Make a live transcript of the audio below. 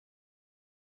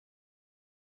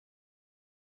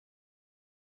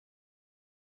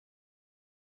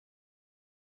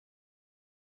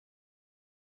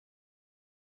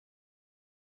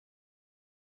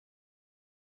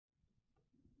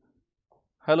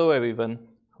Hello everyone,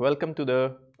 welcome to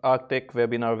the Arcteq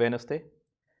webinar Wednesday.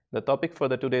 The topic for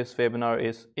today's webinar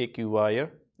is AQwire.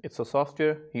 It's a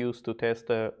software used to test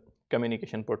the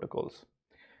communication protocols.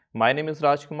 My name is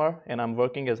Raj Kumar and I'm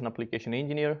working as an application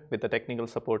engineer with the technical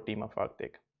support team of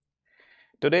Arcteq.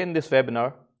 Today in this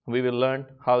webinar, we will learn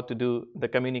how to do the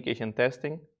communication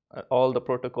testing, all the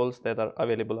protocols that are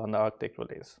available on the Arcteq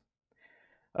relays.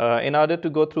 In order to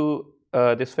go through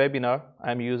this webinar,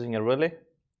 I'm using a relay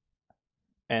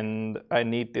and I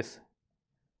need this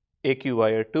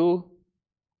AQwire tool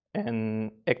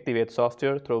and Activate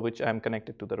software through which I'm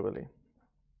connected to the relay.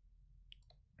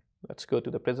 Let's go to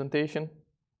the presentation.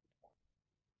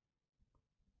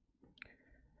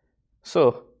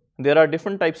 So there are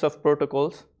different types of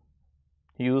protocols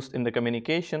used in the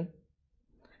communication,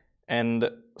 and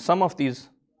some of these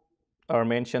are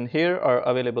mentioned here are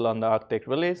available on the Arcteq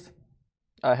relays.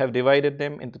 I have divided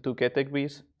them into two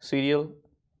categories: serial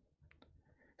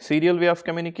way of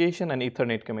communication and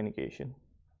Ethernet communication.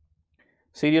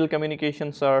 Serial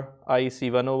communications are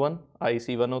IEC 101,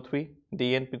 IEC 103,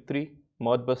 DNP3,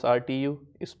 Modbus RTU,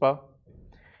 ISPA,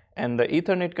 and the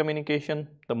Ethernet communication,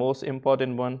 the most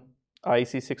important one,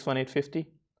 IEC 61850,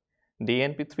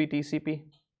 DNP3 TCP,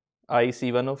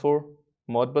 IEC 104,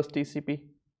 Modbus TCP.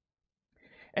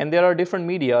 And there are different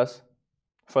medias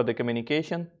for the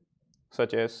communication,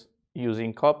 such as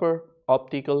using copper,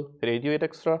 optical, radio,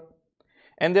 etc.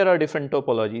 And there are different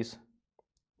topologies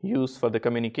used for the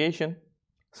communication,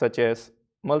 such as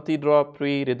multi-drop,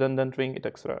 tree, redundant ring,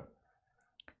 etc.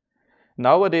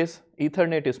 Nowadays,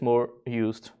 Ethernet is more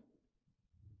used.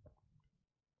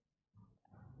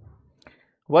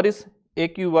 What is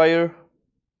AQwire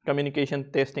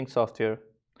communication testing software?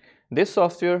 This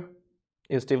software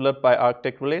is developed by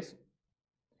Arcteq relays.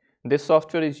 This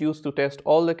software is used to test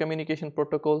all the communication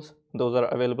protocols. Those are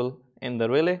available in the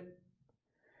relay.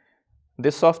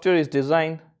 This software is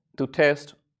designed to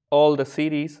test all the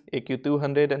series,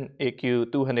 AQ200 and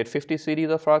AQ250 series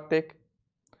of Arcteq.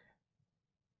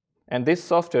 And this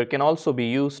software can also be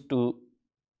used to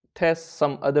test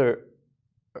some other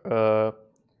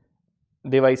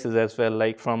devices as well,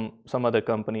 like from some other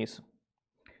companies.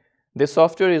 This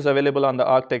software is available on the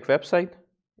Arcteq website.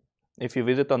 If you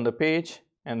visit on the page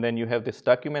and then you have this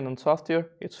document on software,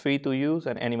 it's free to use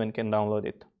and anyone can download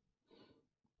it.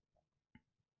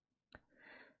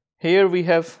 Here we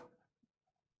have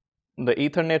the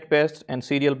Ethernet based and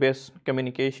serial based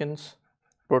communications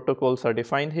protocols are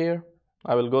defined here.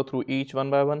 I will go through each one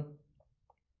by one.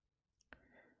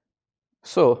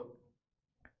 So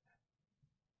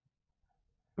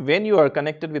when you are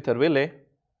connected with a relay,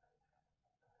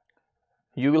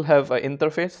 you will have an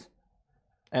interface,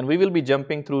 and we will be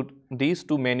jumping through these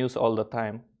two menus all the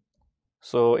time.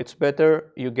 So it's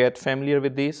better you get familiar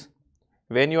with these.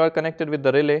 When you are connected with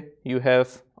the relay, you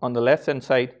have on the left hand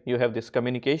side, you have this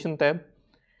communication tab.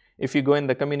 If you go in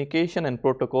the communication and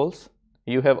protocols,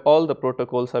 you have all the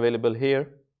protocols available here,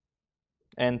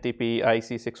 NTP,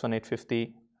 IC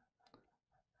 61850,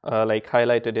 like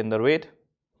highlighted in the red.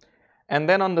 And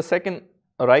then on the second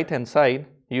right hand side,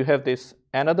 you have this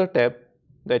another tab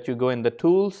that you go in the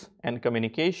tools and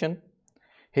communication.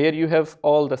 Here you have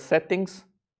all the settings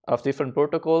of different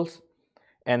protocols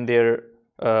and their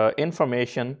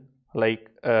information, like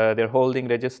their holding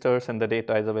registers, and the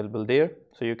data is available there.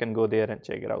 So you can go there and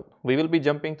check it out. We will be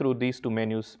jumping through these two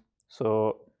menus.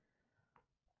 So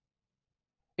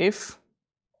if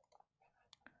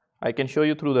I can show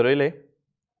you through the relay,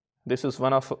 this is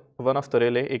one of the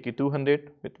relay AQ200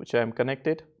 with which I am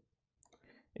connected.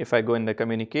 If I go in the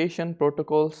communication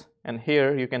protocols, and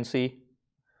here you can see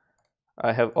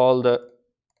I have all the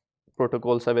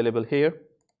protocols available here.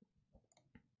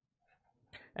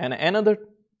 And another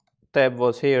tab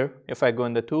was here. If I go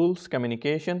in the tools,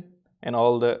 communication, and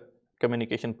all the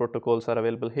communication protocols are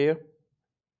available here.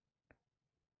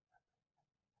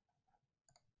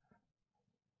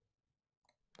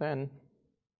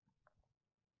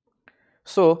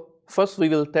 So first we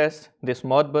will test this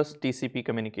Modbus TCP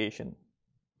communication.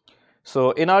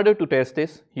 So in order to test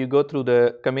this, you go through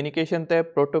the communication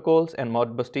tab, protocols, and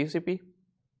Modbus TCP,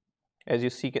 as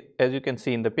you can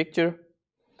see in the picture,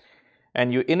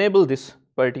 and you enable this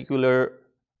particular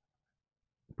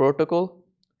protocol.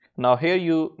 Now here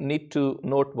you need to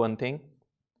note one thing.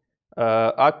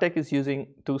 Arcteq is using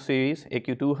two series,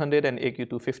 AQ200 and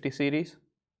AQ250 series.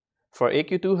 For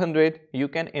AQ200, you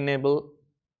can enable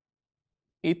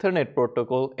Ethernet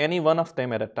protocol, any one of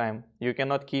them at a time. You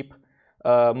cannot keep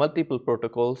multiple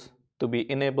protocols to be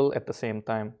enabled at the same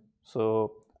time.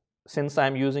 So since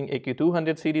I'm using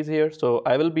AQ200 series here, so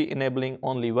I will be enabling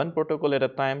only one protocol at a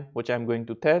time, which I'm going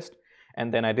to test,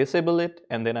 and then I disable it,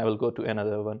 and then I will go to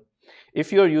another one.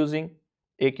 If you are using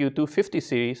AQ250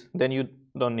 series, then you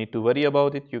don't need to worry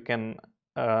about it. You can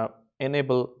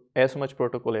enable as much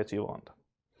protocol as you want.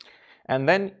 And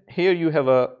then here you have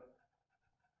a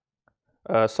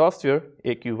software,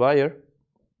 AQwire.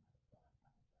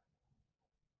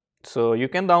 So you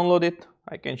can download it.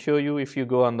 I can show you if you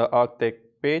go on the Arcteq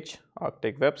page,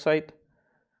 Arcteq website,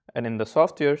 and in the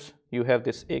softwares, you have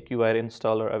this AQwire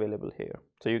installer available here.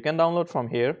 So you can download from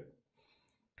here.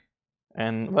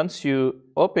 And once you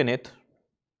open it,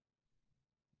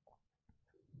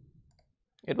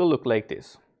 it will look like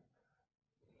this.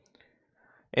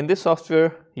 In this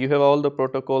software, you have all the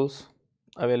protocols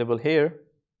available here.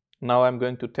 Now I'm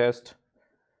going to test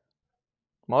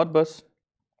Modbus.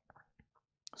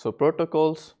 So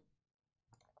protocols,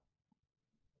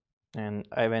 and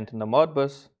I went in the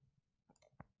Modbus.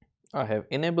 I have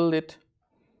enabled it,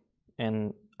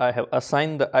 and I have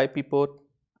assigned the IP port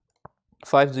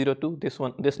 502.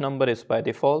 This number is by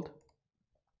default.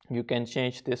 You can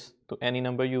change this to any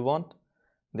number you want.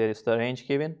 There is the range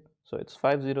given, so it's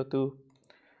 502.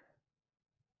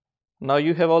 Now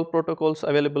you have all protocols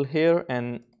available here,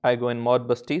 and I go in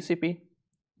Modbus TCP.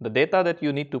 The data that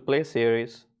you need to place here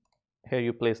is, here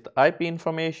you place the IP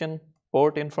information,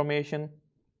 port information.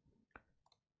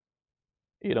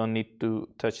 You don't need to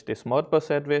touch this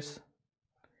Modbus address.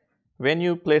 When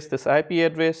you place this IP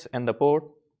address and the port,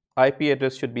 IP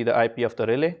address should be the IP of the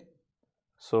relay.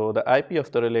 So the IP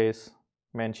of the relay is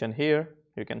mentioned here,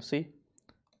 you can see.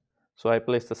 So I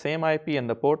place the same IP and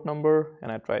the port number,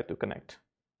 and I try to connect.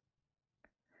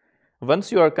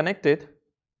 Once you are connected,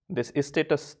 this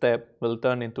status tab will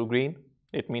turn into green.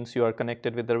 It means you are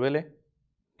connected with the relay.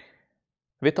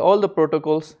 With all the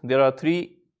protocols, there are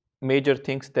three major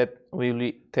things that we will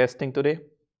be testing today.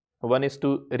 One is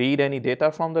to read any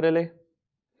data from the relay.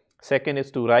 Second is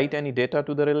to write any data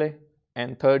to the relay.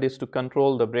 And third is to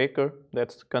control the breaker,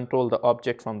 that's control the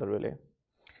object from the relay.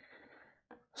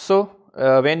 So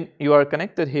when you are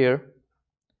connected here,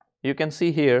 you can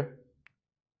see here,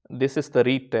 this is the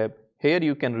read tab. Here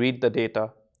you can read the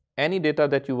data. Any data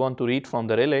that you want to read from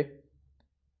the relay,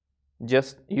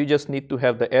 you just need to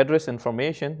have the address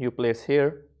information you place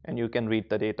here, and you can read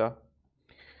the data.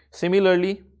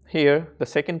 Similarly, here the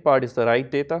second part is the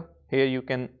write data. Here you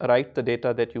can write the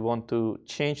data that you want to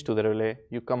change to the relay.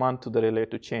 You command to the relay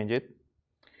to change it.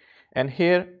 And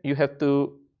here you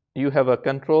have a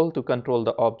control to control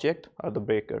the object or the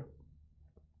breaker.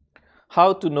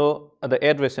 How to know the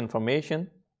address information?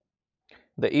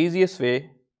 The easiest way,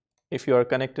 if you are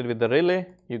connected with the relay,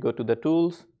 you go to the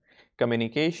tools,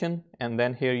 communication, and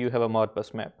then here you have a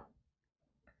Modbus map.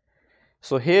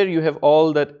 So here you have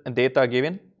all the data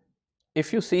given.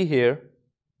 If you see here,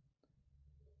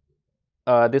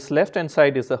 this left hand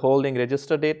side is the holding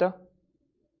register data.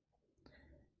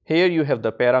 Here you have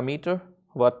the parameter,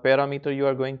 what parameter you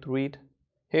are going to read.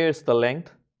 Here is the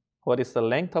length, what is the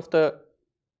length of the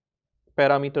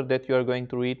parameter that you are going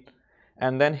to read.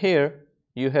 And then here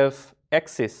you have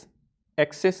axis,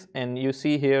 and you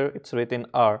see here it's written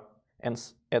R, and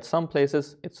at some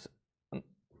places it's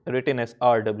written as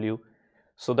RW.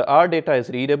 So the R data is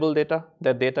readable data,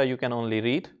 that data you can only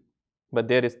read, but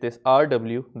there is this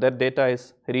RW, that data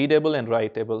is readable and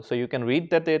writable. So you can read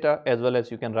that data as well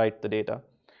as you can write the data.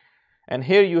 And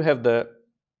here you have the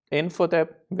info tab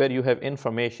where you have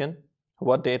information,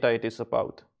 what data it is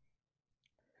about.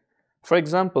 For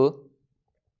example,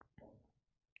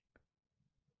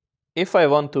 if I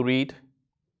want to read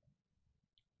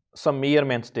some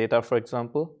measurements data, for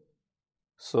example,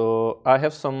 so I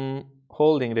have some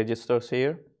holding registers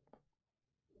here,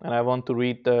 and I want to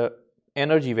read the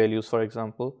energy values, for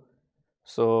example.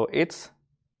 So it's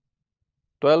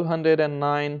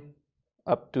 1209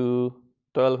 up to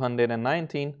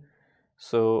 1219.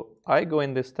 So I go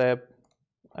in this tab,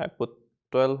 I put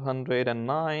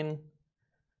 1209,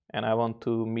 and I want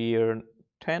to mirror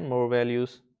 10 more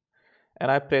values, and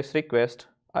I press request.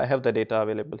 I have the data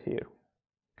available here.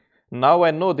 Now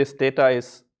I know this data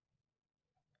is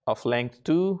of length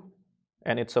 2,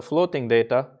 and it's a floating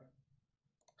data.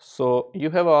 So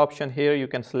you have an option here, you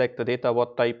can select the data,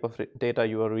 what type of data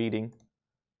you are reading.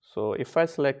 So if I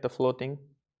select the floating,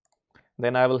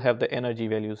 then I will have the energy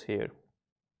values here.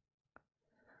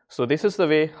 So this is the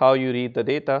way how you read the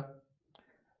data.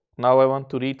 Now I want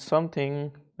to read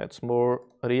something that's more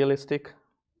realistic.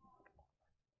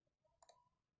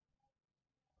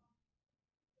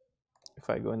 If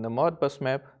I go in the Modbus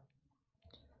map,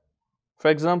 for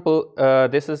example,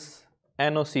 this is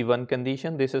NOC1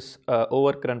 condition. This is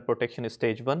overcurrent protection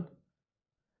stage 1.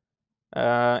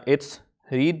 It's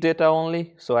read data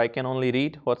only, so I can only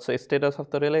read what's the status of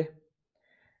the relay.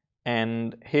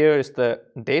 and here is the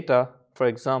data. For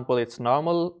example, it's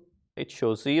normal, it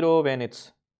shows 0 when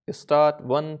it's start,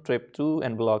 1, trip 2,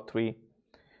 and block 3.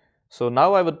 So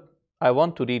now I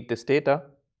want to read this data.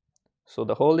 So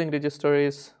the holding register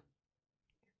is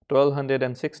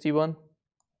 1261,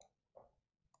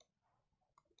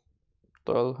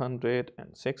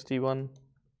 1261,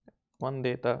 one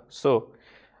data. So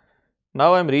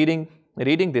now I'm reading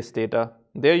this data.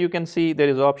 There you can see there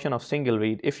is option of single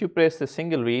read. If you press the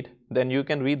single read, then you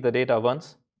can read the data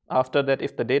once. After that,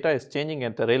 if the data is changing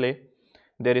at the relay,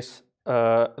 there is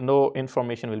no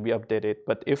information will be updated.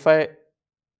 But if I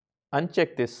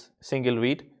uncheck this single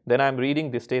read, then I'm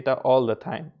reading this data all the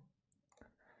time.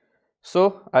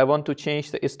 So I want to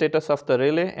change the status of the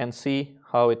relay and see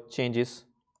how it changes.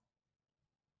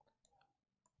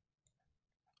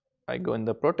 I go in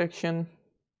the protection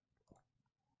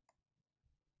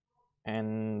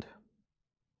and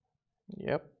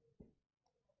yep,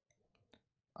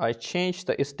 I change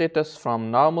the status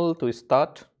from normal to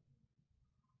start.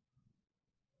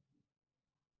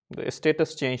 The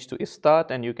status changed to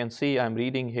start, and you can see I'm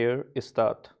reading here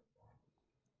start.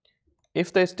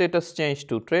 If the status changed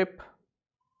to trip,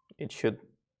 it should,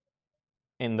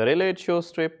 in the relay it shows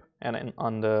trip, and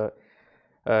on the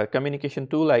communication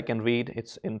tool I can read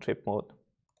it's in trip mode.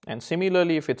 And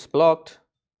similarly, if it's blocked,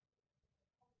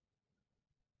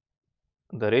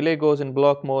 the relay goes in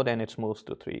block mode and it moves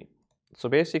to 3. So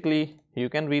basically you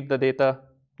can read the data,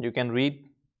 you can read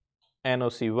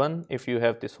NOC1. If you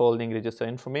have this holding register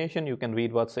information, you can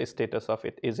read what's the status of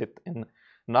it. Is it in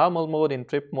normal mode, in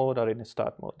trip mode, or in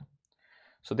start mode?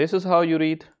 So this is how you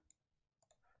read.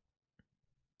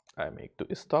 I make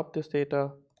to stop this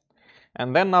data,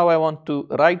 and then now I want to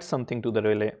write something to the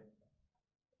relay.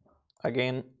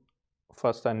 Again,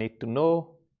 first I need to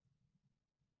know.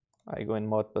 I go in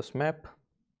Modbus map.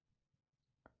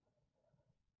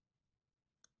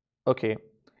 Okay,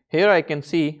 here I can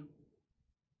see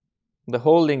the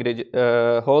holding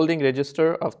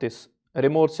register of this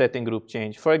remote setting group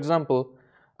change. For example,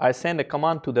 I send a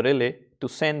command to the relay to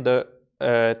send the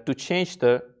to change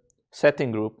the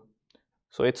setting group.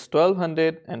 So it's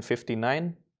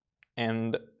 1259,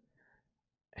 and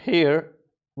here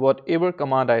whatever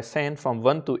command I send from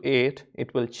 1 to 8,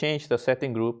 it will change the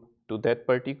setting group to that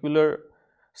particular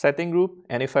setting group.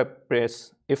 And if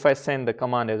I send the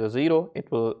command as a 0, it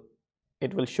will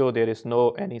show there is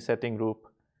no any setting group,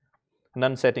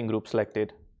 none setting group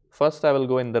selected. First I will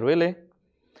go in the relay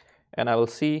and I will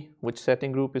see which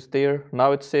setting group is there.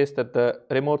 Now it says that the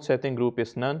remote setting group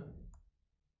is none.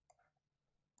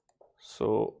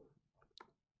 So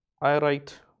I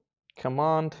write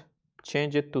command,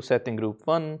 change it to setting group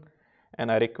 1,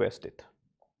 and I request it.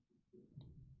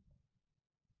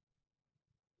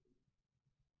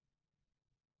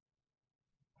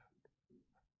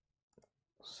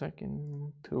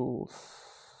 Second tools,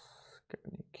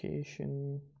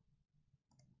 communication,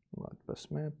 Modbus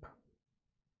map.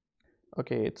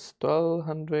 Okay, it's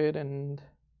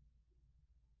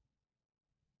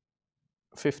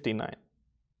 1259.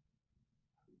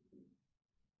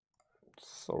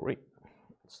 Sorry,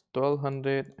 it's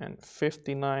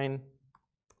 1259,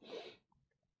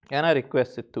 and I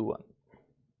request it to 1.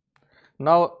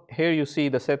 Now here you see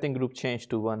the setting group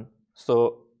changed to 1.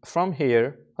 So from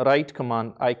here, write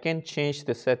command, I can change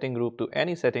the setting group to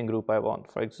any setting group I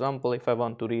want. For example, if I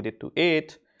want to read it to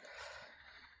 8,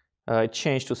 it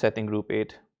changed to setting group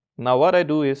 8. Now what I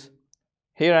do is,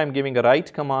 here I'm giving a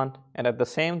write command, and at the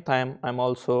same time I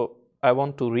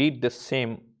want to read the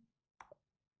same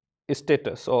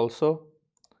status also.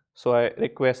 So I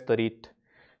request the read.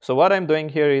 So what I'm doing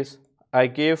here is I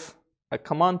give a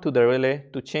command to the relay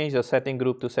to change the setting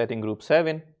group to setting group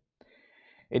 7.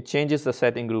 It changes the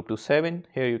setting group to 7.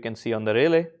 Here you can see on the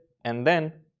relay, and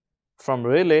then from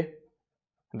relay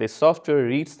the software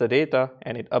reads the data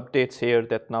and it updates here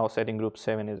that now setting group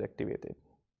 7 is activated.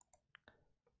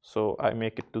 So I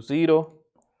make it to 0,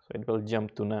 so it will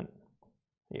jump to none.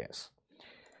 Yes.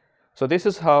 So this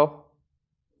is how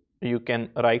you can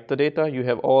write the data. You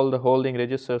have all the holding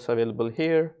registers available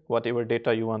here. Whatever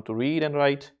data you want to read and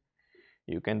write,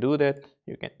 you can do that.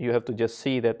 You have to just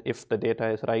see that if the data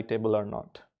is writable or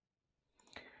not.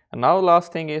 And now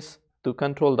last thing is to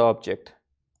control the object.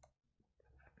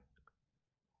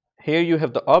 Here you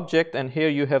have the object, and here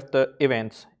you have the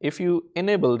events. If you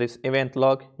enable this event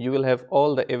log, you will have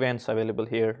all the events available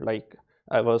here. Like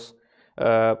I was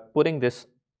putting this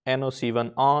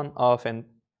NOC1 on, off, and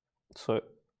so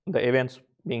the events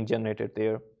being generated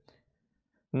there.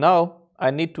 Now I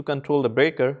need to control the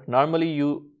breaker. Normally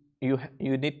you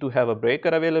need to have a breaker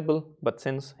available, but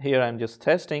since here I'm just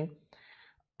testing,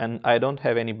 and I don't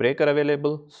have any breaker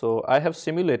available. So I have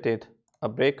simulated a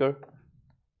breaker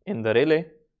in the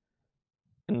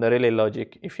relay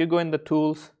logic. If you go in the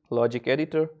tools logic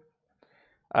editor,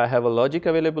 I have a logic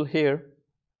available here.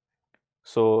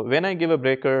 So when I give a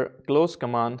breaker close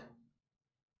command,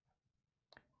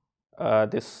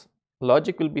 this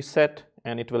logic will be set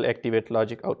and it will activate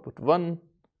logic output 1,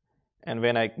 and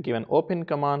when I give an open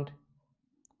command,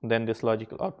 then this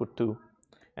logic will output 2.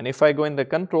 And if I go in the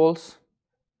controls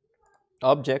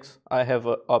objects, I have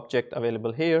an object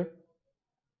available here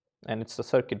and it's the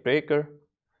circuit breaker,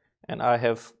 and I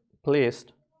have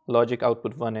placed logic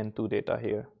output 1 and 2 data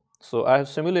here. So I have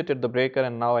simulated the breaker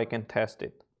and now I can test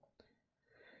it.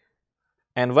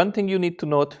 And one thing you need to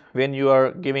note, when you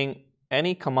are giving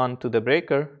any command to the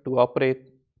breaker to operate,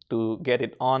 to get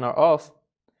it on or off,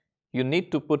 you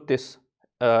need to put this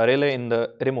relay in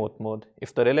the remote mode.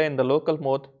 If the relay in the local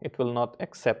mode, it will not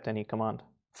accept any command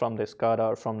from this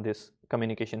SCADA or from this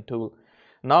communication tool.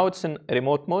 Now it's in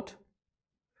remote mode.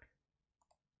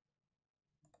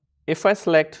 If I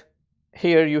select,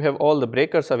 here you have all the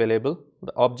breakers available,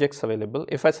 the objects available.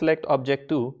 If I select object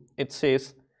 2, it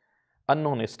says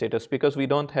unknown status because we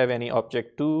don't have any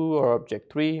object 2 or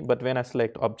object 3. But when I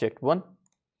select object 1,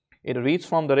 it reads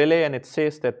from the relay and it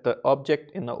says that the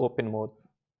object in the open mode,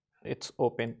 it's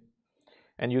open,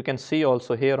 and you can see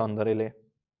also here on the relay.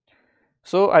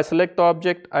 So I select the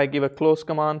object, I give a close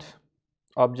command,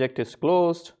 object is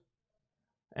closed,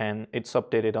 and it's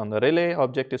updated on the relay,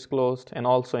 object is closed, and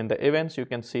also in the events you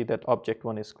can see that object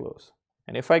 1 is closed.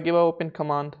 And if I give an open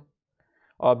command,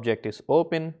 object is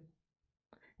open,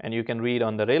 and you can read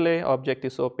on the relay, object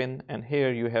is open, and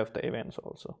here you have the events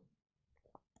also.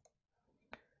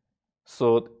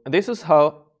 So this is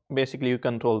how basically you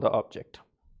control the object.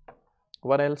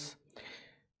 What else?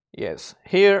 Yes,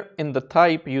 here in the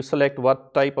type you select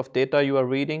what type of data you are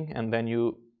reading and then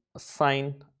you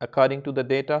assign according to the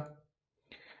data,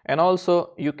 and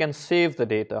also you can save the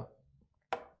data.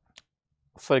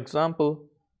 For example,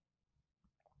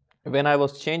 when I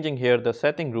was changing here the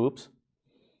setting groups,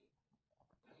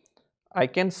 I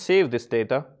can save this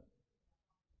data.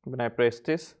 When I press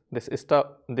this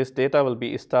data will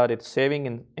be started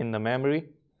saving in the memory,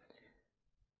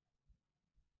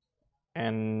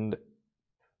 and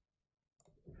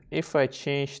if I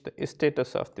change the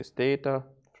status of this data,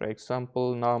 for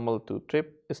example, normal to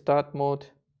trip start mode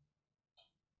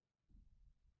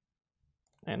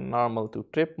and normal to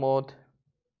trip mode,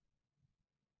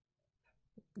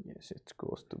 yes, it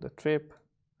goes to the trip,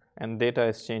 and data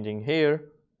is changing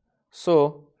here.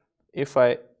 So if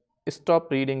I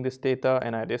stop reading this data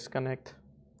and I disconnect,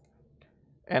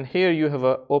 and here you have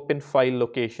a open file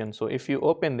location. So if you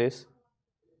open this,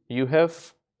 you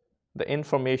have the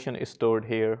information is stored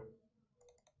here.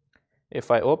 If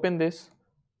I open this,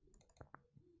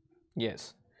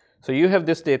 yes, so you have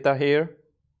this data here.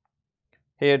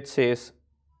 Here it says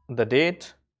the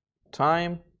date,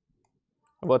 time,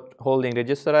 what holding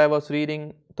register I was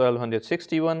reading,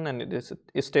 1261, and its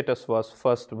status was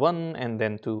first 1 and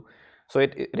then 2. So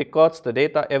it records the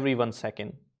data every 1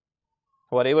 second.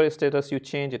 Whatever status you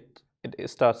change, it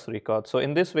starts to record. So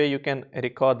in this way you can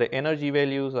record the energy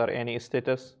values or any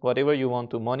status, whatever you want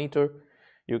to monitor.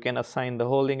 You can assign the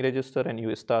holding register and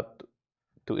you start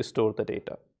to store the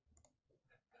data.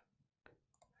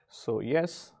 So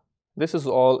yes, this is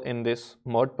all in this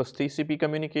Modbus TCP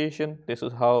communication. This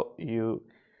is how you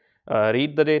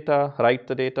read the data, write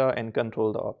the data, and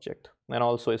control the object, and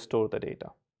also store the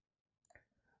data.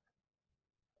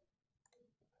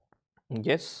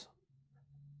 Yes.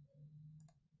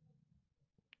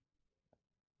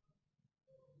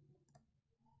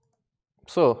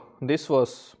 So this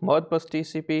was Modbus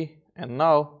TCP, and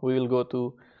now we will go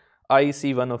to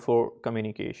IEC 104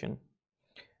 communication.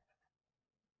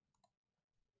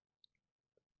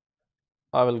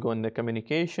 I will go in the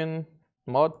communication,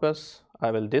 Modbus,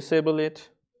 I will disable it,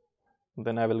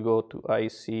 then I will go to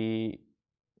IEC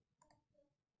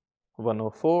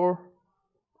 104,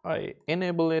 I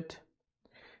enable it.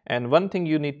 And one thing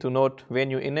you need to note, when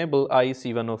you enable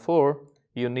IEC 104,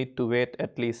 you need to wait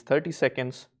at least 30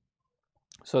 seconds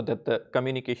so that the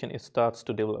communication starts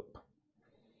to develop.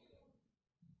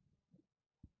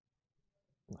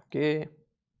 Okay,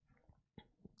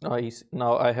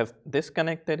 now I have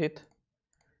disconnected it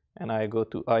and I go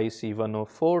to IEC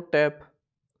 104 tab.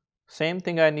 Same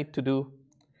thing I need to do.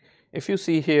 If you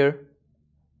see here,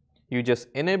 you just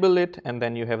enable it and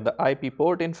then you have the IP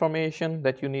port information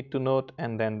that you need to note,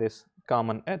 and then this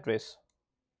common address.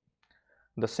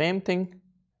 The same thing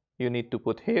you need to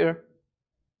put here,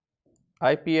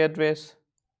 IP address,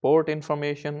 port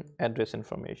information, address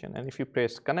information, and if you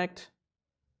press connect,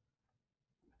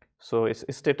 So its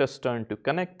status turned to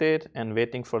connected and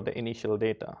waiting for the initial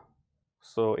data.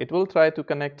 So it will try to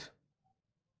connect.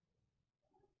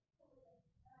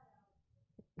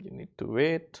 You need to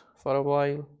wait for a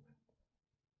while.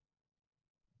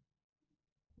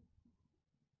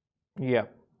 Yeah,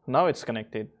 now it's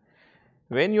connected.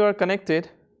 When you are connected,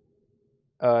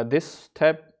 this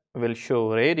tab will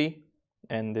show ready,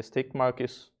 and this tick mark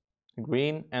is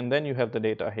green, and then you have the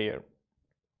data here.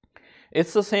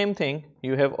 It's the same thing.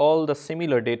 You have all the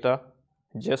similar data,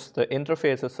 just the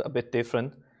interface is a bit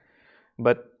different.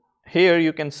 But here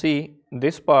you can see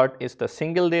this part is the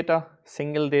single data,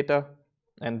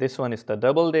 and this one is the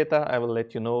double data. I will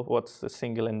let you know what's the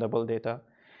single and double data.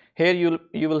 Here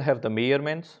you will have the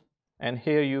measurements, and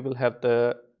here you will have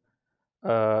the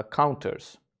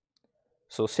counters.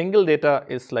 So single data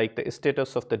is like the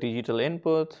status of the digital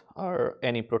input or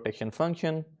any protection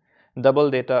function. Double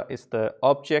data is the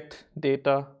object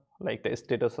data, like the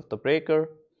status of the breaker.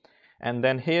 And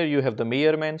then here you have the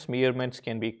measurements. Measurements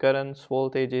can be currents,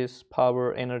 voltages,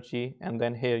 power, energy. And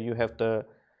then here you have the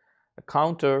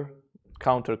counter.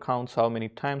 Counter counts how many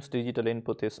times digital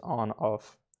input is on,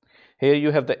 off. Here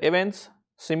you have the events.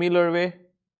 Similar way,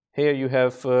 here you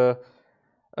have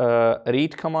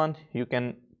read command. You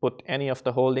can put any of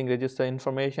the holding register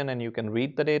information and you can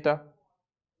read the data.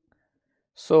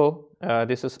 So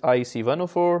this is IEC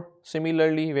 104.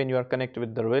 Similarly, when you are connected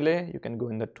with the relay, you can go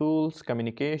in the tools,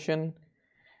 communication,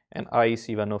 and IEC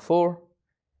 104.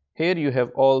 Here you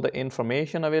have all the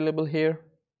information available here.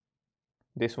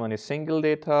 This one is single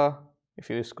data. If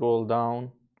you scroll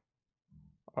down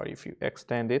or if you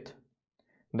extend it,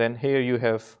 then here you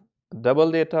have double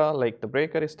data like the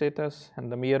breaker status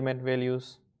and the measurement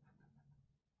values.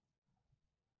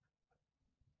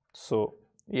 So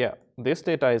yeah, this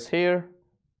data is here.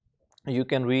 You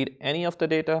can read any of the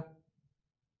data,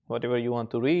 whatever you want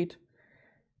to read.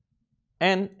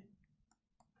 And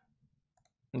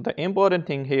the important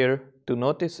thing here to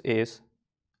notice is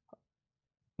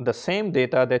the same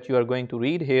data that you are going to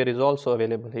read here is also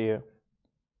available here.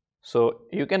 So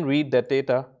you can read that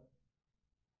data.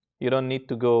 You don't need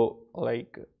to go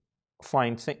like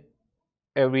find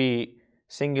every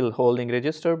single holding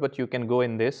register, but you can go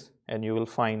in this and you will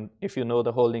find, if you know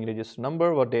the holding register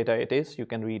number, what data it is, you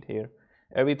can read here.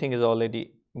 Everything is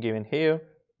already given here.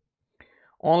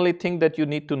 Only thing that you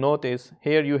need to note is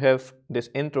here you have this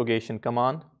interrogation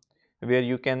command where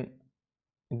you can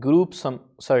group some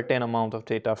certain amount of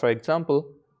data. For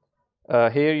example,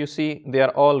 here you see they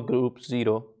are all group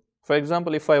 0. For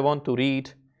example, if I want to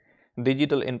read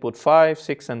digital input 5,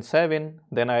 6, and 7,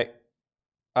 then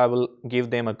I will give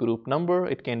them a group number.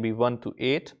 It can be 1 to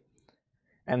 8.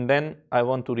 And then I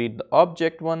want to read the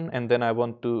object one, and then I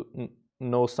want to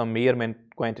know some measurement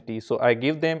quantity. So I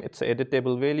give them, it's an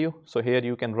editable value. So here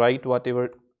you can write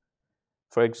whatever.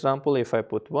 For example, if I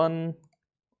put 1,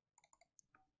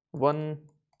 1,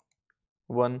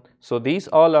 1. So these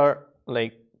all are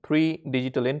like 3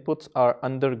 digital inputs are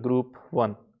under group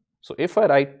 1. So if I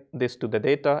write this to the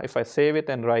data, if I save it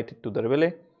and write it to the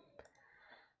relay,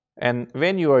 and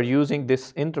when you are using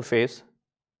this interface,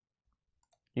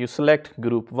 you select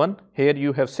group 1. Here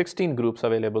you have 16 groups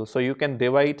available. So you can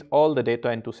divide all the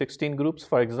data into 16 groups.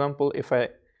 For example, if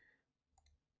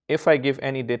I give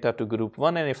any data to group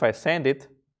 1 and if I send it,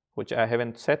 which I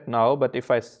haven't set now, but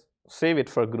if I save it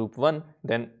for group 1,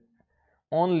 then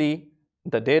only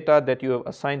the data that you have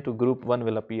assigned to group 1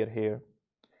 will appear here.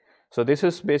 So this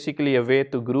is basically a way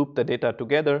to group the data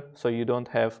together so you don't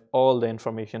have all the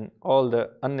information, all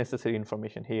the unnecessary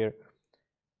information here.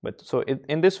 But so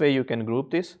in this way you can group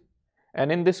this,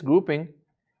 and in this grouping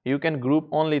you can group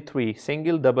only 3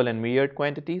 single, double, and mirrored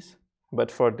quantities. But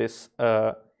for this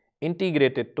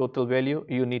integrated total value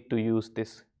you need to use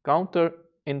this counter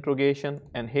interrogation,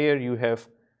 and here you have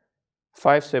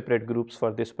 5 separate groups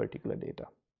for this particular data.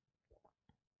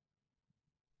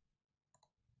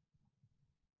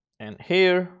 And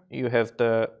here you have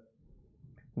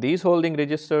these holding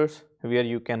registers where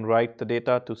you can write the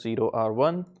data to 0 or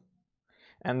 1.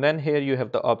 And then here you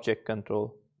have the object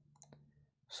control.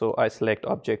 So I select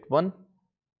object 1,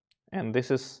 and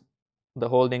this is the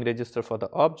holding register for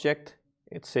the object.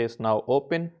 It says now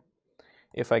open.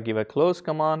 If I give a close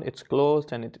command, it's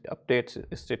closed and it updates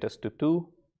its status to 2.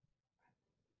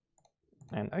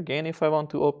 And again, if I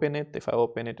want to open it, if I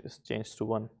open it, it's changed to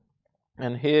 1.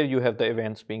 And here you have the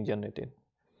events being generated.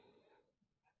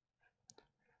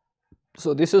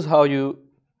 So this is how you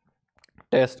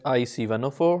test IEC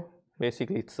 104.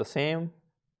 Basically, it's the same.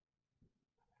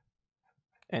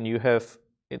 And you have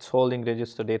its holding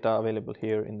register data available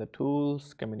here in the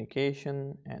tools,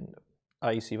 communication, and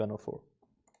IEC 104.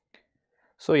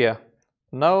 So yeah,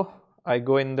 Now I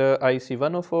go in the IC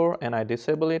 104 and I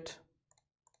disable it.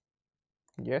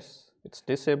 Yes, it's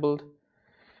disabled.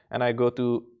 And I go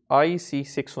to IC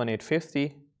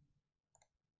 61850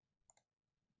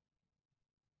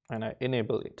 and I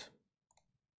enable it.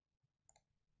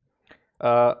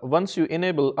 Once you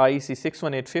enable IEC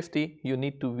 61850, you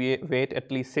need to wait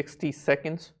at least 60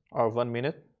 seconds or 1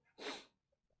 minute.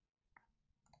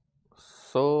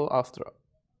 So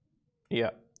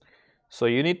so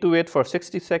you need to wait for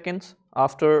 60 seconds.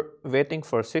 After waiting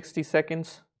for 60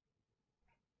 seconds,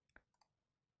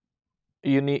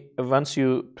 once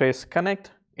you press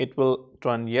connect, it will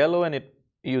turn yellow and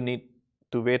you need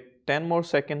to wait 10 more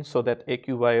seconds so that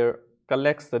AQwire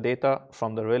collects the data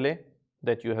from the relay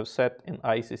that you have set in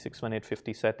IEC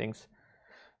 61850 settings.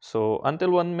 So until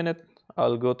 1 minute,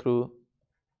 I'll go through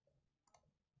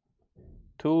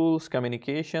tools,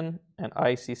 communication, and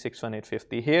IEC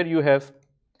 61850. Here you have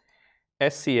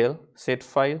SCL, set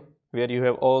file, where you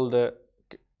have all the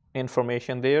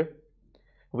information there.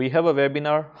 We have a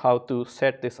webinar how to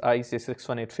set this IEC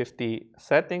 61850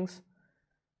 settings.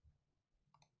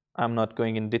 I'm not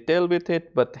going in detail with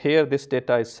it, but here this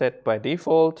data is set by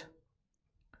default.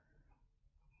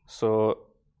 So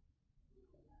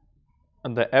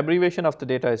the abbreviation of the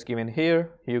data is given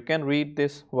here. You can read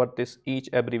this, what this each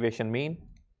abbreviation mean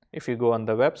if you go on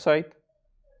the website.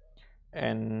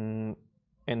 And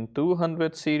in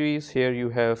 200 series, here you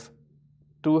have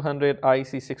 200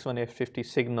 IEC 61850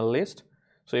 signal list.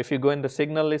 So if you go in the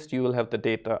signal list, you will have the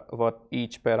data, what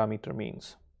each parameter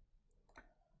means.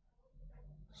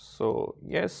 So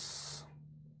yes.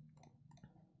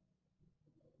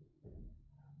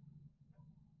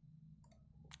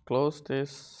 Close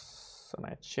this and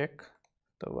I check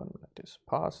the 1 minute is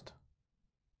passed.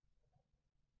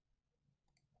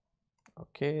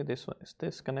 Okay, this one is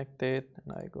disconnected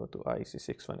and I go to IEC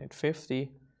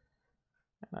 61850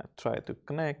 and I try to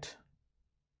connect.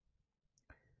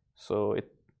 So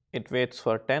it waits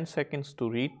for 10 seconds to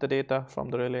read the data from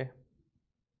the relay.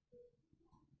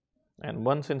 And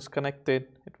once it's connected,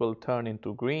 it will turn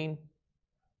into green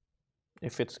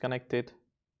if it's connected.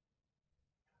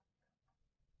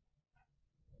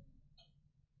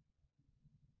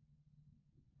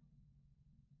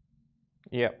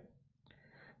 Yeah.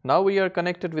 Now we are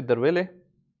connected with the relay.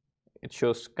 It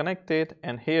shows connected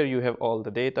and here you have all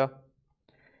the data.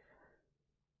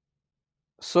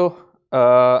 So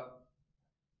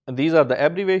these are the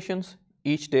abbreviations.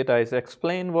 Each data is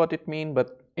explained what it means,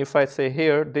 but if I say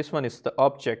here, this one is the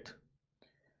object.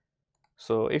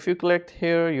 So if you click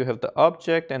here, you have the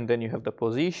object and then you have the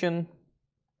position.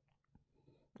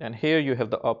 And here you have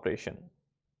the operation.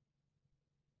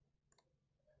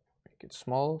 Make it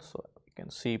small so you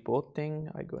can see both things.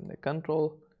 I go in the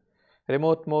control.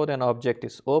 Remote mode and object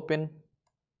is open.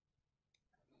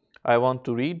 I want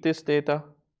to read this data.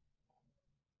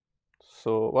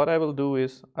 So what I will do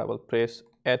is I will press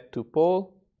add to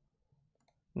poll.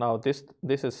 Now this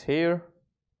is here.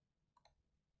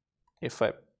 If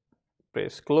I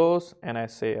press close and I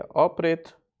say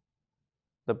operate,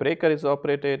 the breaker is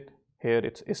operated. Here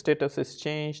its status is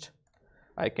changed.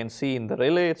 I can see in the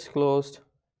relay it's closed.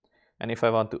 And if I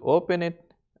want to open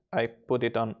it, I put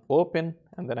it on open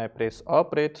and then I press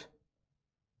operate.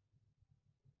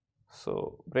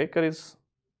 So breaker is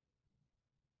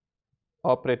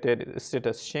operated,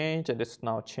 status changed, and it's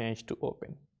now changed to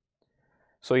open.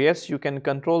 So yes, you can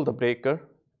control the breaker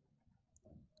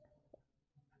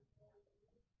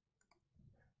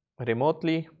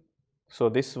remotely. So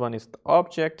this one is the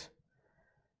object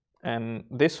and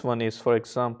this one is, for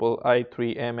example,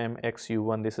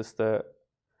 I3mmXU1. This is the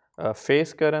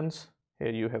phase currents.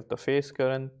 Here you have the phase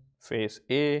current, phase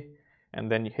A,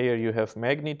 and then here you have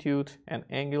magnitude and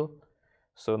angle.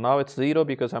 So now it's 0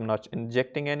 because I'm not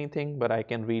injecting anything, but I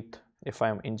can read if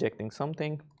I'm injecting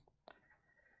something.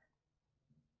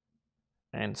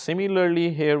 And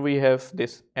similarly, here we have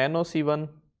this NOC1.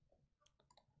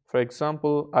 For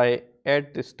example, I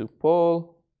add this to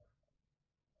poll,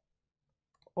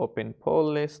 open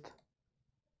poll list.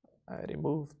 I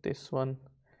remove this one.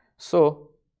 So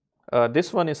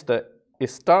this one is the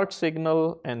start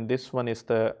signal and this one is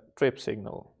the trip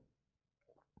signal.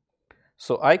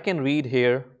 So I can read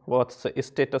here what's the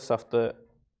status of the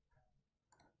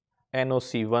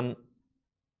NOC1.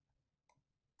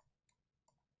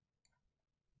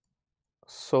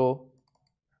 So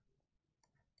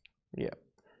yeah,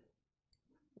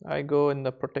 I go in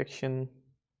the protection.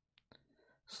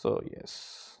 So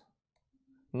yes,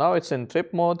 now it's in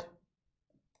trip mode.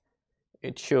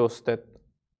 It shows that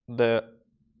the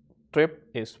trip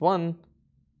is 1.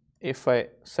 If I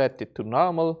set it to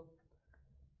normal,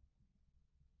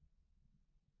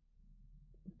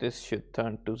 this should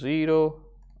turn to 0.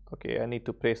 Okay, I need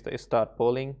to press the start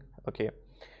polling. Okay,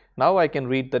 now I can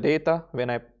read the data when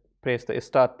I press the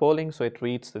start polling, so it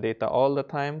reads the data all the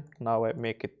time. Now I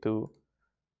make it to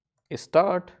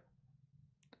start,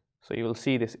 so you will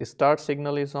see this start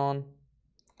signal is on,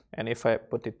 and if I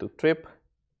put it to trip,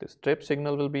 this trip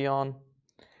signal will be on,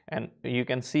 and you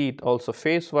can see it also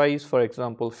phase wise. For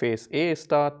example, phase A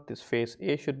start, this phase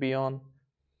A should be on,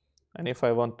 and if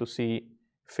I want to see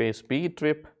phase B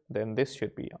trip, then this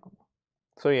should be on.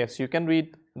 So yes, you can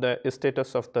read the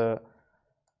status of the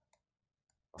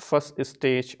first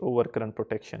stage over current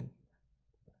protection.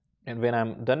 And when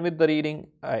I'm done with the reading,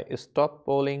 I stop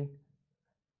polling,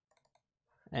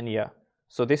 and yeah,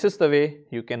 so this is the way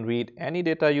you can read any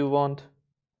data you want.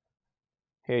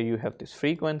 Here you have this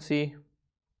frequency.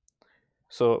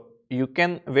 So you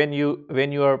can, when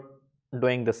you are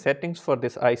doing the settings for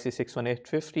this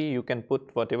IC61850, you can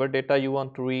put whatever data you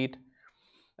want to read,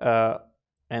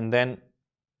 and then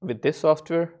with this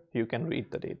software you can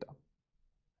read the data.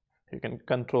 You can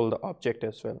control the object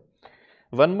as well.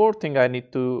 One more thing I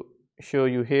need to show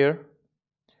you here.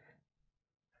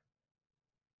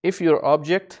 If you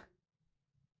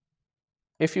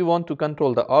want to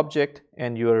control the object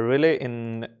and your relay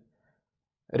in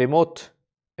remote,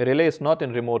 relay is not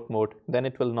in remote mode, then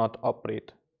it will not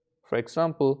operate. For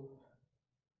example,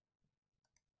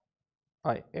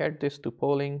 I add this to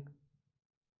polling,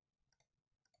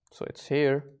 so it's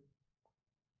here.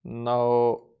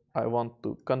 Now I want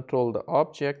to control the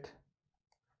object.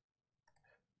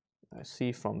 I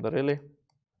see from the relay.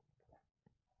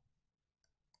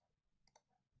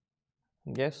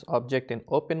 Yes, object in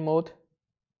open mode.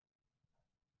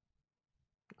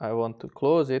 I want to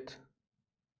close it.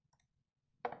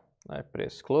 I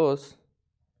press close.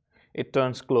 It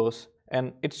turns close,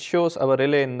 and it shows our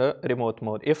relay in the remote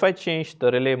mode. If I change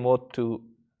the relay mode to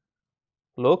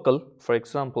local, for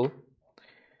example,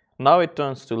 now it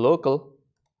turns to local,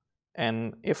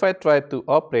 and if I try to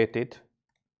operate it,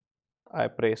 I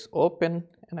press open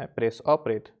and I press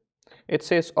operate. It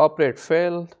says operate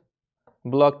failed,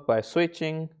 blocked by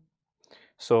switching,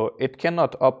 so it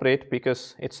cannot operate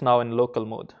because it's now in local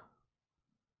mode.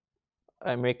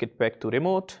 I make it back to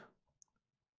remote.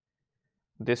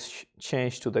 This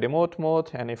changed to the remote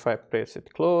mode, and if I press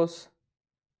it close,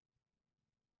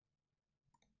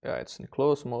 yeah, it's in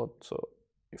close mode. So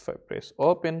if I press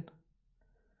open,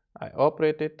 I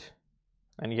operate it,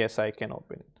 and yes, I can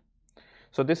open it.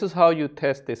 So this is how you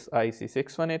test this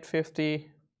IC61850.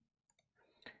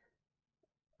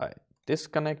 I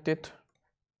disconnect it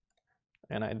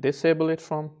and I disable it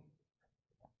from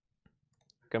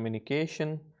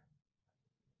communication,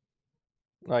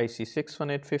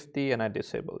 IC61850, and I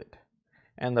disable it.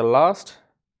 And the last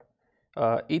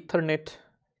Ethernet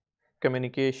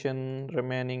communication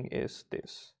remaining is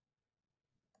this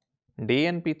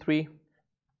DNP3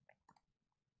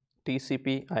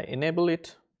 TCP. I enable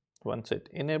it. Once it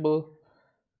enable,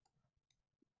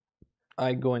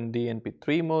 I go in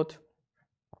DNP3 mode.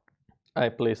 I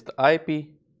place the IP,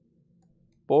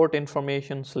 port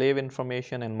information, slave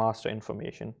information, and master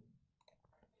information.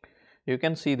 You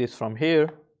can see this from here,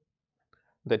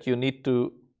 that you need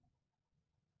to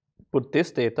put this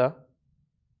data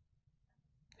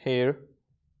here,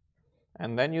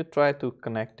 and then you try to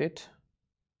connect it.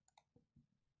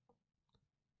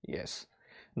 Yes,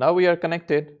 now we are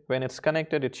connected. When it's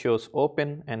connected, it shows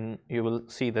open, and you will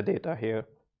see the data here.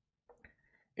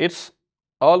 It's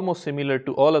almost similar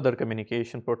to all other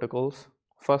communication protocols.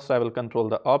 First, I will control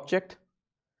the object,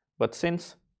 but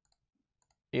since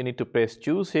you need to press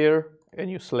choose here and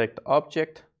you select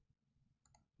object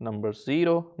number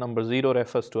 0, number 0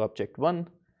 refers to object 1.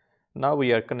 Now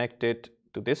we are connected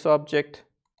to this object.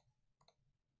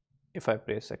 If I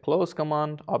press a close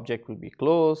command, object will be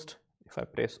closed. If I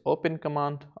press open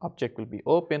command, object will be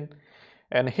open.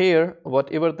 And here,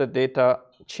 whatever the data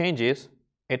changes,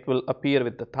 it will appear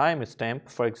with the timestamp.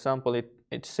 For example,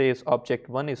 it says object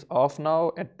 1 is off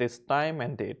now at this time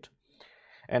and date.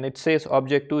 And it says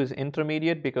object 2 is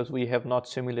intermediate because we have not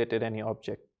simulated any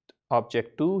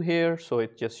object 2 here, so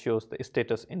it just shows the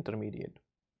status intermediate.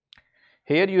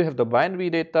 Here you have the binary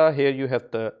data, here you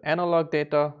have the analog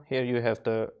data, here you have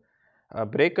the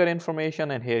breaker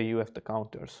information, and here you have the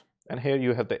counters, and here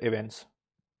you have the events.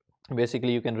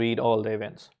 Basically, you can read all the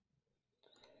events.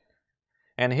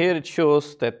 And here it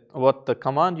shows that what the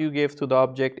command you gave to the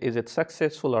object, is it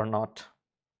successful or not.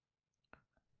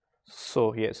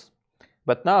 So yes,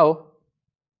 but now,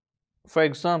 for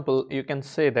example, you can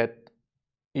say that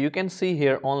you can see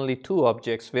here only 2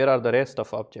 objects. Where are the rest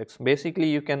of objects? Basically,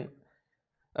 you can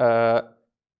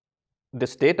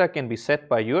this data can be set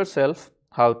by yourself.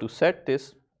 How to set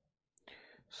this?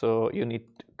 So you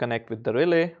need to connect with the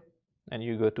relay, and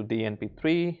you go to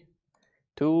DNP3,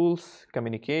 tools,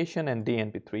 communication, and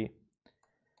DNP3.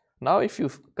 Now if you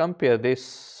compare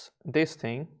this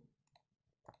thing,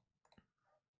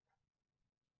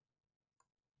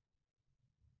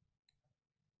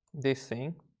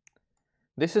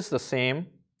 this is the same,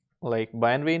 like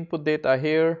binary input data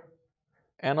here,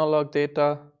 analog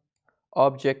data,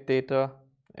 object data,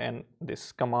 and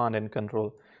this command and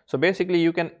control. So basically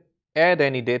you can add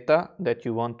any data that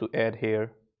you want to add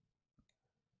here.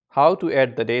 How to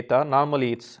add the data?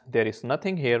 Normally there is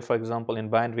nothing here. For example, in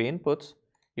binary inputs,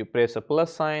 you press a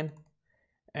plus sign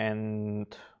and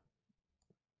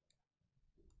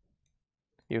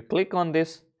you click on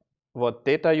this, what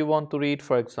data you want to read,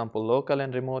 for example local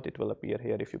and remote, it will appear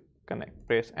here. If you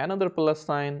press another plus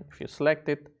sign, if you select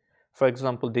it, for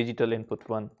example digital input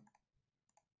 1,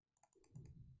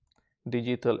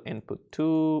 digital input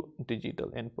 2,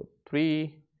 digital input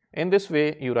 3. In this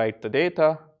way you write the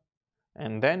data,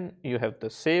 and then you have the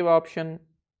save option,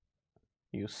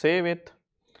 you save it,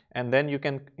 and then you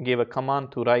can give a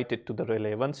command to write it to the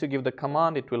relay. Once you give the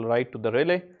command, it will write to the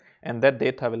relay, and that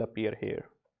data will appear here.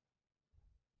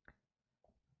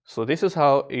 So this is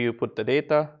how you put the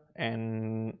data,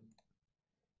 and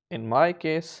in my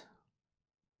case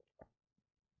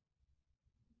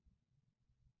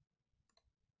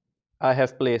I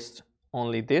have placed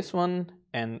only this one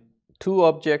and two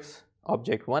objects,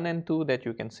 object 1 and 2, that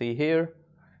you can see here,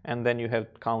 and then you have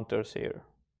counters here,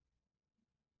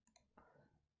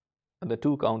 the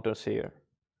two counters here.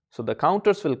 So the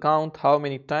counters will count how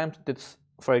many times this,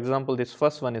 for example this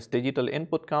first one is digital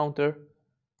input counter,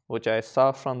 which I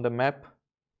saw from the map.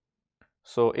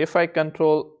 So if I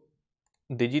control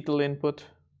digital input,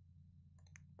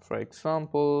 for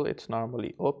example, it's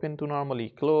normally open to normally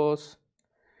close,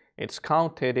 it's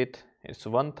counted it, it's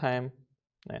one time,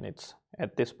 and it's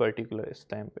at this particular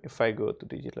stamp. If I go to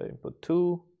digital input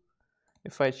 2,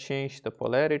 if I change the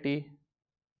polarity,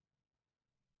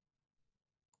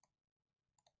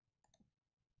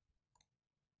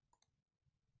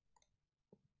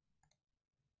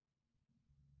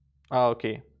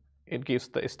 okay, it gives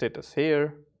the status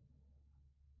here.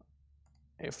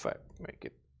 If I make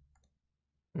it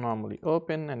normally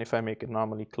open, and if I make it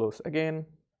normally close again,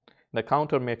 the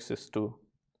counter makes this 2.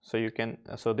 So you can,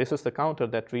 so this is the counter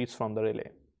that reads from the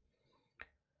relay.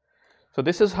 So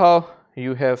this is how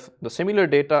you have the similar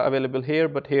data available here,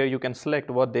 but here you can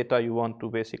select what data you want to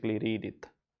basically read it.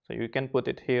 So you can put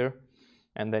it here,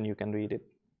 and then you can read it.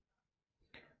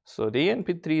 So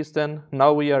DNP3 is done.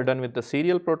 Now we are done with the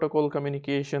serial protocol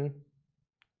communication,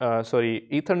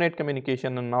 Ethernet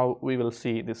communication, and now we will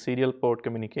see the serial port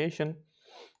communication.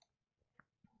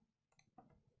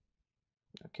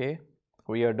 Okay,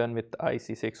 we are done with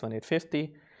IC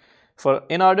 61850.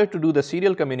 In order to do the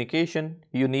serial communication,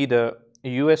 you need a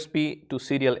USB to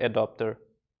serial adapter,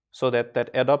 so that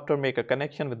adapter make a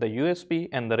connection with the USB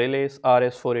and the relay's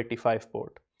RS485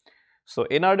 port. So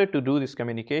in order to do this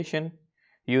communication,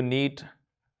 you need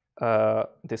the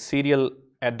serial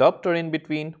adapter in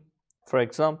between. For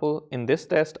example, in this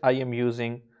test I am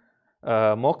using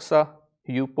MOXA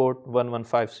U port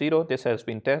 1150. This has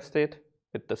been tested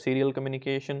with the serial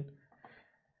communication,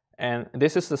 and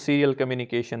this is the serial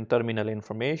communication terminal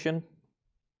information.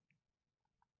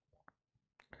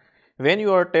 When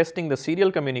you are testing the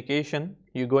serial communication,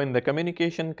 you go in the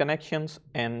communication connections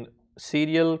and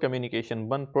serial communication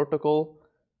 1 protocol.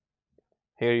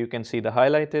 Here you can see the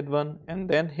highlighted one, and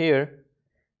then here,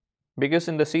 because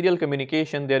in the serial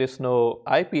communication there is no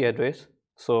IP address,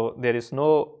 so there is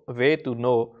no way to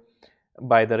know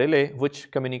by the relay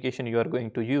which communication you are going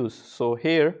to use. So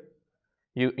here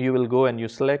you will go and you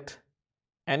select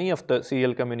any of the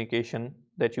serial communication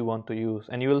that you want to use,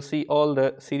 and you will see all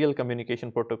the serial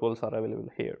communication protocols are available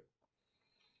here.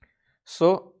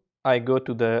 So I go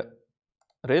to the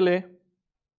relay,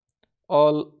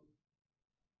 all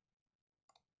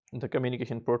the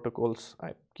communication protocols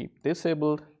I keep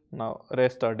disabled. Now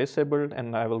rest are disabled,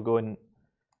 and I will go in,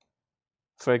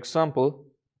 for example,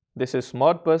 this is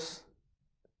Modbus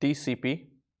TCP.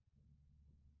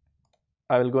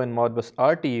 I will go in Modbus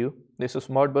RTU. This is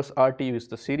Modbus RTU is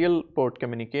the serial port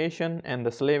communication, and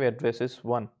the slave address is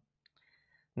 1.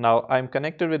 Now I am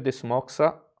connected with this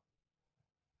MOXA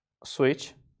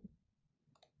switch.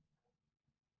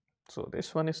 So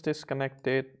this one is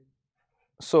disconnected.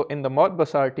 So in the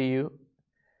Modbus RTU,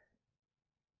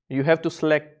 you have to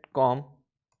select COM,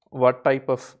 what type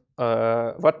of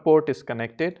what port is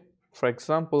connected. For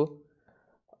example,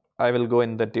 I will go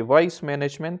in the device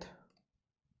management,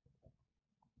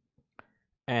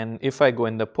 and if I go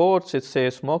in the ports, it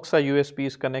says MOXA USB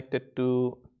is connected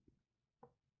to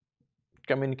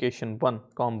communication 1,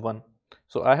 COM1.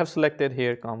 So I have selected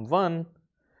here COM1,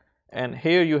 and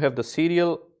here you have the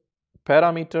serial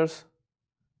parameters.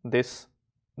 This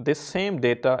same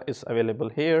data is available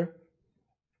here.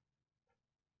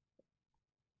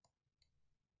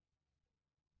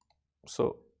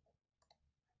 So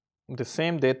the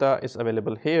same data is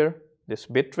available here, this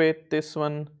bit rate, this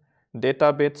one,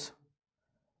 data bits,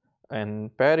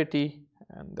 and parity,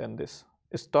 and then this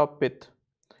stop bit,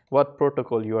 what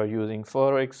protocol you are using.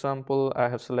 For example, I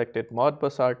have selected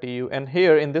Modbus RTU, and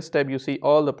here in this tab you see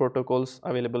all the protocols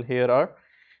available here are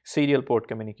serial port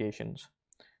communications.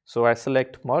 So I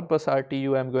select Modbus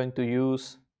RTU I'm going to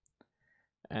use,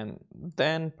 and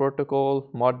then protocol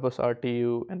Modbus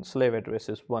RTU, and slave address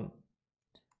is 1.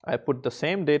 I put the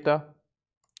same data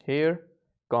here,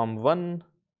 COM1,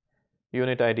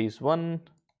 unit ID is 1,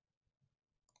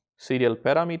 serial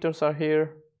parameters are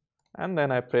here, and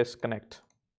then I press connect.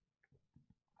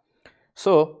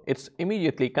 So it's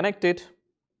immediately connected,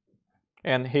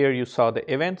 and here you saw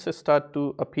the events start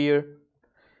to appear,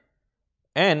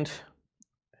 and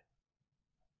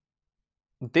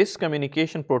this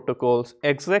communication protocol is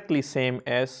exactly same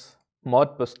as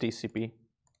Modbus TCP.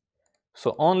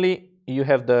 So only you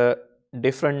have the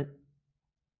different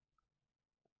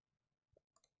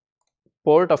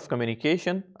port of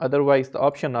communication, otherwise the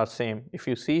options are same. If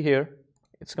you see here,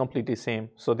 it's completely same.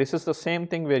 So this is the same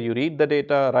thing where you read the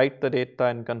data, write the data,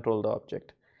 and control the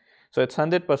object. So it's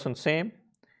 100% same,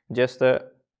 just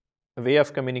the way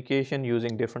of communication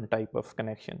using different type of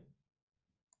connection.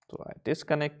 So I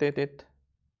disconnected it,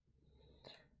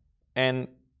 and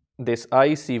this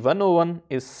IC101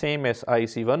 is same as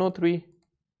IC103.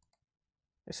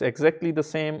 It's exactly the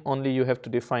same, only you have to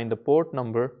define the port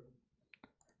number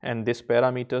and this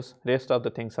parameters. Rest of the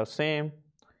things are same.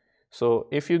 So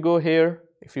if you go here,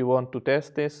 if you want to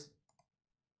test this,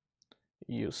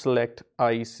 you select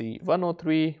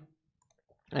IC103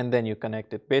 and then you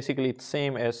connect it. Basically it's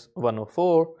same as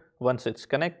 104. Once it's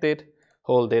connected,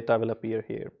 whole data will appear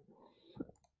here.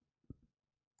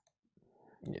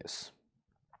 Yes.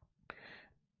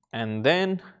 And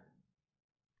then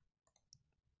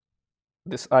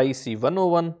this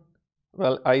IC101,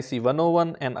 well,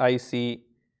 IC101 and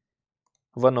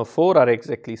IC104 are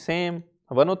exactly same.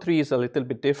 103 is a little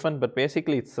bit different, but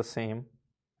basically it's the same.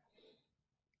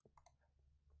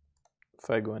 If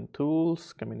I go in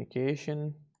tools,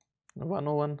 communication,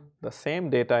 101, the same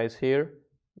data is here.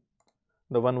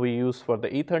 The one we use for the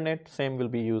Ethernet, same will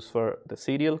be used for the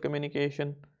serial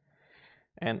communication.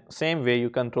 And same way you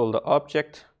control the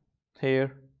object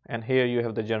here, and here you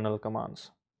have the general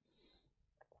commands.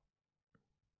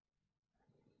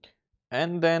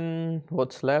 And then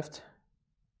what's left?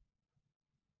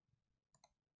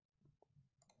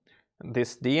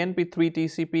 This DNP3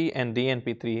 TCP and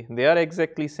DNP3, they are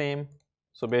exactly same.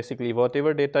 So basically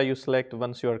whatever data you select,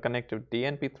 once you are connected with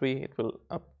DNP3, it will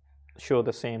show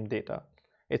the same data.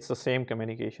 It's the same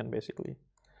communication basically.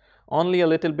 Only a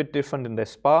little bit different in the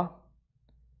SPA.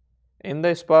 In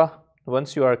the SPA,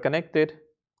 once you are connected,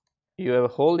 you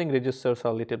have holding registers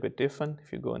are a little bit different.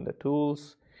 If you go in the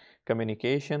tools,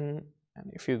 communication,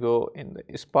 and if you go in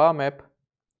the SPA map,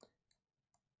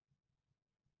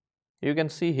 you can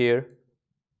see here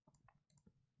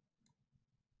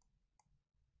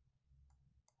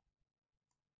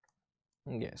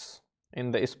yes,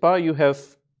 in the SPA you have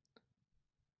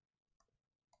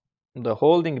the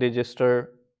holding register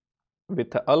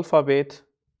with the alphabet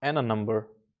and a number.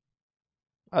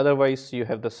 Otherwise you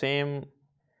have the same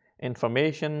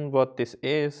information what this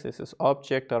is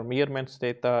object or measurements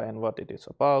data and what it is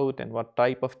about and what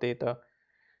type of data.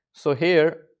 So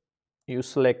here you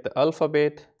select the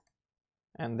alphabet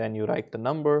and then you write the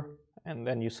number, and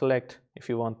then you select if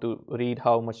you want to read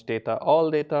how much data, all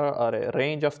data or a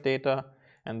range of data,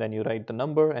 and then you write the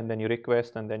number and then you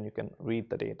request and then you can read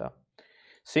the data.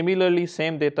 Similarly,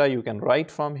 same data you can write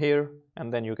from here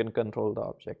and then you can control the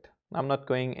object. I'm not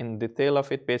going in detail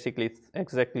of it, basically it's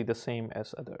exactly the same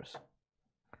as others.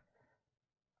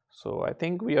 So I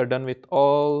think we are done with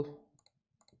all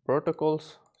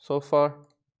protocols so far.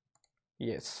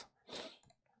 Yes.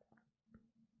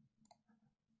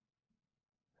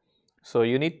 So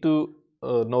you need to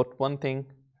note one thing,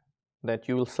 that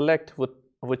you will select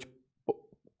which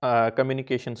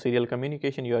communication, serial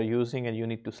communication you are using, and you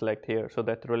need to select here so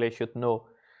that relay should know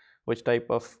which type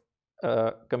of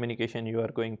communication you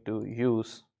are going to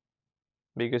use,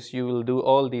 because you will do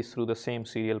all these through the same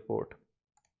serial port.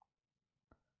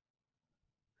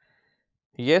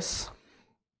 Yes,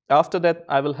 after that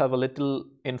I will have a little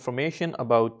information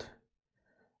about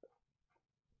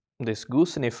this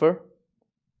GOOSE sniffer.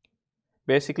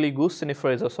 Basically GOOSE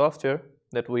sniffer is a software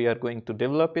that we are going to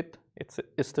develop it. It's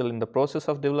still in the process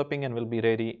of developing and will be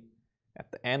ready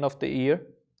at the end of the year.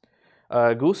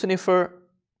 GOOSE sniffer,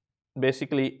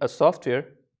 basically a software.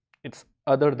 It's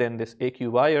other than this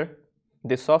AQwire.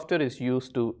 This software is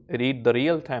used to read the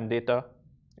real-time data,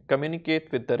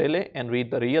 communicate with the relay and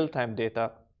read the real-time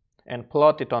data and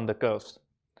plot it on the curves.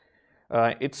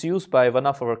 It's used by one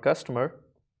of our customer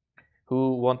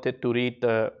who wanted to read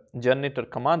the generator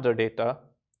commander data,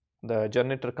 the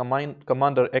generator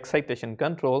commander excitation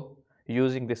control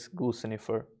using this GOOSE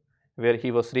sniffer, where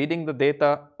he was reading the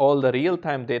data, all the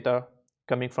real-time data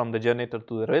coming from the generator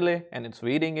to the relay, and it's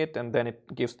reading it, and then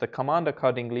it gives the command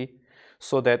accordingly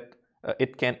so that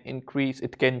it can increase,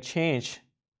 it can change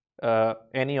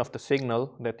any of the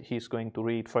signal that he's going to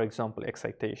read, for example,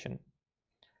 excitation.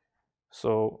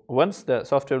 So once the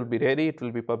software will be ready, it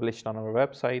will be published on our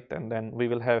website, and then we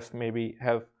will maybe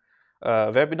have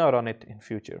a webinar on it in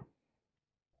future.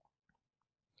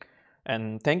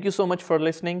 And thank you so much for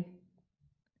listening,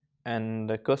 and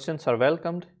the questions are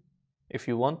welcomed. If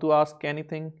you want to ask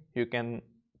anything, you can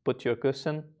put your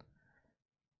question.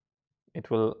 It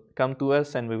will come to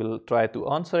us and we will try to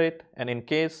answer it. And in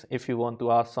case if you want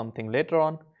to ask something later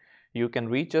on, you can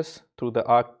reach us through the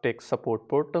Arcteq support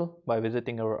portal by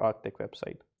visiting our Arcteq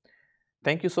website.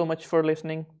 Thank you so much for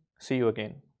listening. See you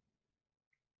again.